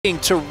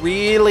to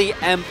really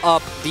amp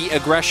up the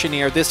aggression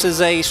here. This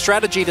is a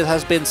strategy that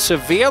has been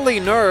severely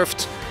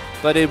nerfed,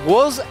 but it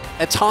was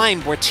a time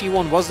where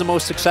T1 was the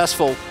most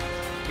successful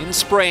in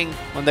spring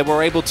when they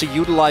were able to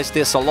utilize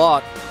this a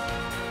lot.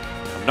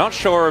 I'm not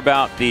sure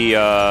about the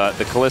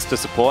Kalista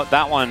support.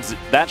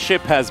 That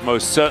ship has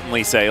most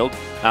certainly sailed.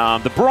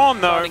 The Braum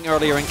though, Starting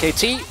earlier in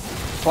KT,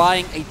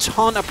 applying a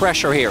ton of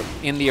pressure here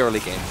in the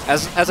early game,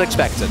 as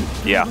expected.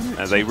 Yeah,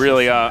 as they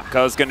really are.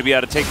 Ko's going to be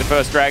able to take the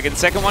first dragon.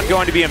 Second one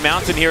going to be a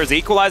mountain here as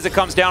Equalizer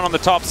comes down on the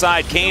top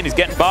side. Keen is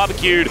getting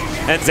barbecued,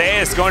 and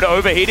Zeus going to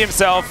overheat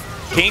himself.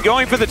 Keen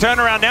going for the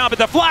turnaround now, but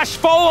the flash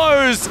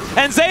follows,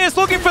 and Zeus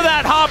looking for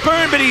that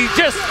harpoon, but he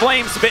just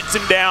flame spits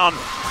him down.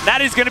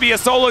 That is going to be a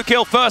solo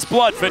kill, first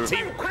blood for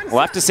Team.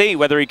 We'll have to see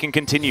whether he can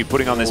continue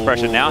putting on this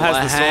pressure. Now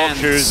has the sword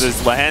shoes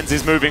as Lehens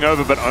is moving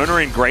over, but Owner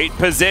in great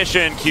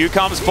position. Q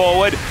comes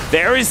forward.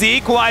 There is the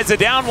Equalizer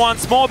down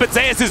once more, but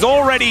Zeus is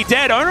already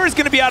dead. Owner is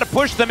going to be able to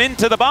push them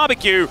into the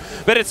barbecue,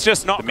 but it's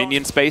just not. The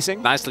minion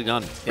spacing. Nicely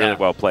done. Really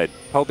well played.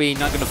 Hobie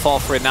not going to fall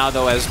for it now,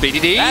 though, as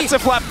BDD. That's a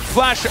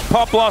flash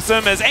Pop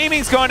Blossom as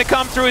aiming's going to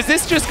come through. Is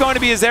this just going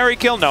to be a Zeri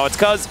kill? No, it's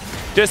Cuz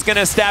just going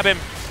to stab him.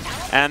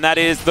 And that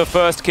is the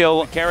first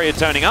kill. Carrier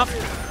turning up,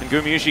 and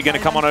Gumayushi going to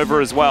come on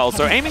over as well.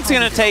 So aiming's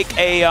going to take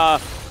a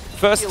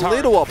first. A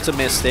little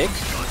optimistic,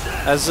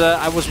 as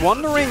I was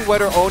wondering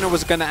whether Owner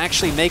was going to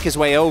actually make his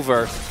way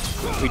over.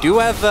 We do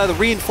have the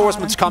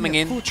reinforcements coming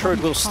in.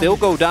 Turret will still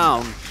go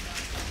down.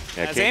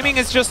 As aiming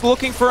is just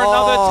looking for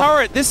another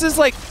turret. This is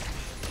like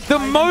the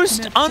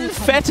most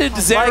unfettered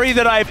Zeri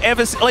that I've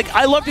ever seen. Like,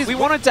 I loved it. We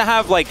wanted to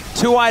have like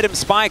 2-item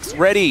spikes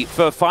ready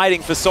for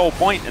fighting for Soul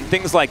Point and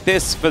things like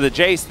this for the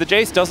Jace. The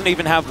Jace doesn't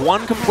even have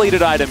one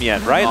completed item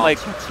yet, right? Like,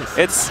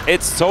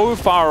 it's so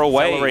far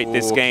away. Accelerate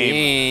this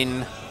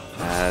game.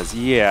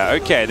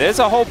 Okay, there's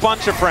a whole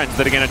bunch of friends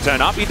that are going to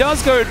turn up. He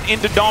does go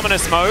into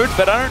Dominus mode,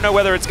 but I don't know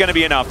whether it's going to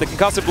be enough. The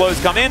concussive blows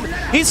come in.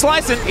 He's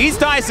slicing, he's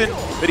dicing,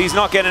 but he's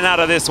not getting out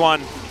of this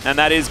one. And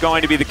that is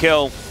going to be the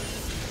kill.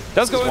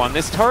 Does go one.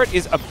 This turret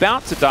is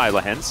about to die,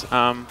 Lehens.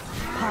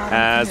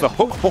 As the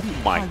hook. Oh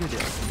my.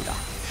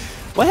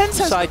 Lehens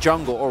has side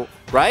jungle, or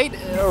right?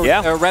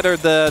 Yeah. Or rather,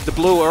 the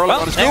blue early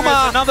on.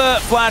 Another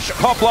flash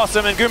Pop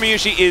Blossom, and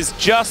Gumayushi is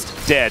just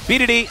dead.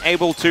 BDD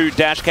able to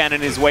dash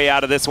cannon his way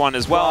out of this one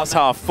as well. Glass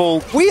half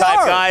full. We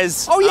are,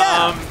 guys. Oh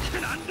yeah.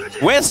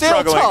 We're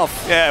struggling.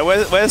 Tough. Yeah,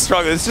 we're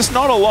struggling. There's just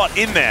not a lot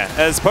in there.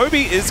 As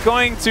Poby is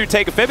going to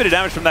take a fair bit of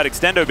damage from that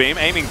extendo beam,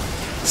 aiming.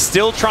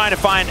 Still trying to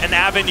find an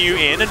avenue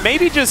in, and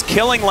maybe just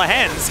killing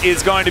Lehens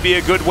is going to be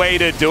a good way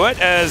to do it,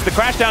 as the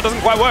crashdown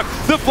doesn't quite work.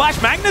 The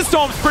Flash Magnus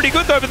Storm's pretty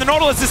good though, but the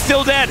Nautilus is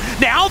still dead.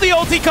 Now the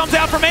ulti comes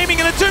out from aiming,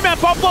 and the two-man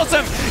Pop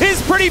Blossom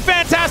is pretty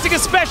fantastic,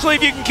 especially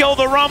if you can kill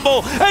the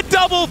Rumble. A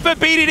double for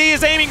BDD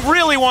as aiming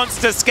really wants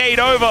to skate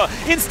over.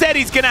 Instead,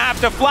 he's going to have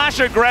to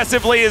flash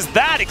aggressively as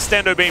that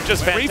extendo beam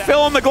just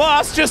refill on the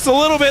glass just a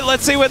little bit.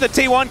 Let's see whether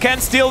T1 can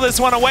steal this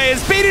one away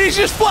as BDD's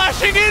just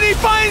flashing in. He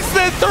finds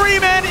the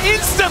three-man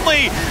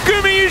instantly.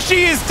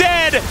 Gumayushi is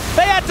dead.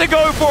 They had to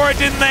go for it,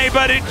 didn't they?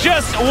 But it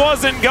just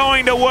wasn't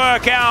going to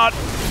work out.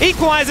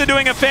 Equalizer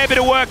doing a fair bit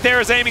of work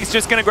there as aiming's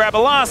just going to grab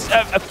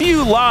a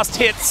few last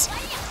hits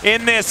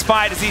in this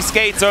fight as he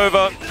skates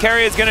over.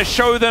 Carrier's going to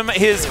show them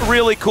his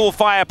really cool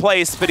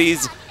fireplace, but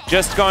he's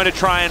just going to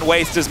try and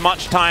waste as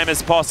much time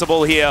as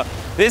possible here.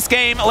 This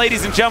game,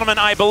 ladies and gentlemen,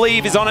 I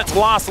believe is on its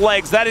last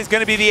legs. That is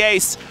going to be the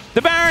ace.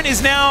 The Baron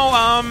is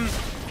now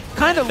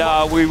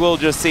we will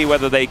just see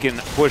whether they can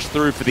push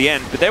through for the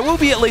end, but there will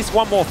be at least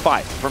one more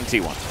fight from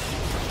T1.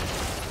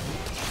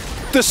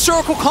 The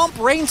circle comp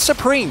reigns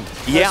supreme.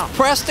 Yeah.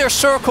 Press their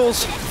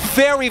circles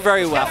very,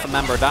 very well. Half a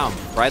member down,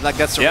 right? Like,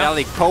 that's the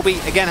reality.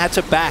 Poby, again, had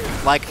to back,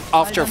 like,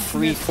 after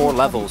 3-4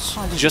 levels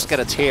to just get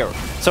a tear.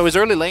 So his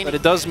early lane, but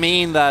it does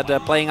mean that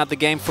playing out the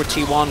game for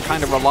T1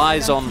 kind of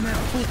relies on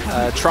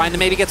trying to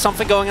maybe get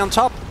something going on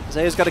top.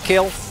 Zaya's got a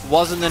kill,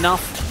 wasn't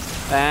enough.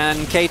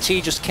 And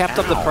KT just kept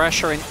up the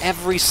pressure in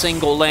every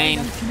single lane,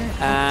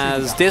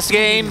 as this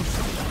game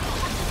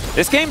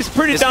is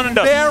pretty done and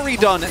dusted. Very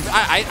done.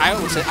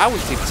 I would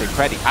even say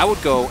pretty. I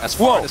would go as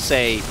far to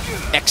say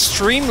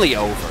extremely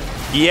over.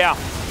 Yeah,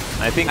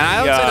 I think. And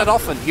I don't say that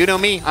often. You know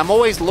me. I'm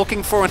always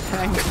looking for an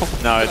angle.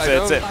 No,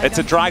 it's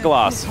a dry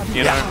glass.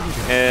 You know,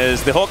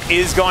 as the hook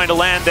is going to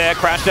land there.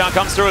 Crashdown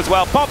comes through as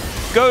well. Pop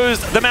goes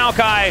the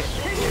Maokai.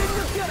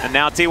 And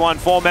now T1,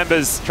 4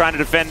 members trying to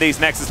defend these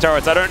Nexus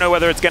turrets. I don't know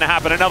whether it's going to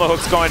happen. Another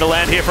hook's going to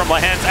land here from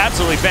Lehens.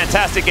 Absolutely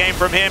fantastic game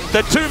from him.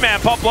 The two-man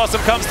Pop Blossom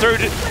comes through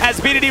as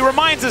BDD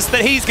reminds us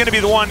that he's going to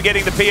be the one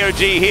getting the POG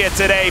here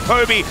today.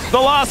 Poby, the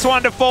last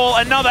one to fall.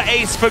 Another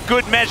ace for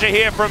good measure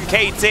here from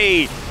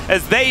KT,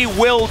 as they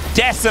will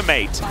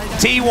decimate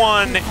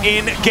T1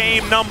 in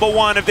game number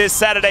 1 of this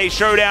Saturday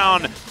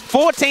showdown.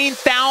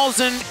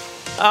 14,000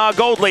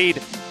 gold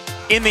lead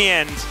in the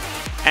end,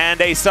 and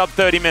a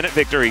sub-30-minute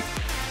victory.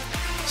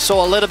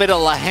 So a little bit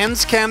of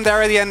Lehens cam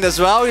there at the end as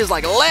well. He's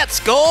like, let's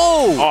go!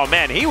 Oh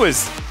man, he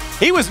was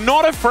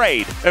not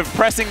afraid of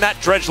pressing that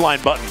dredge line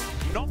button.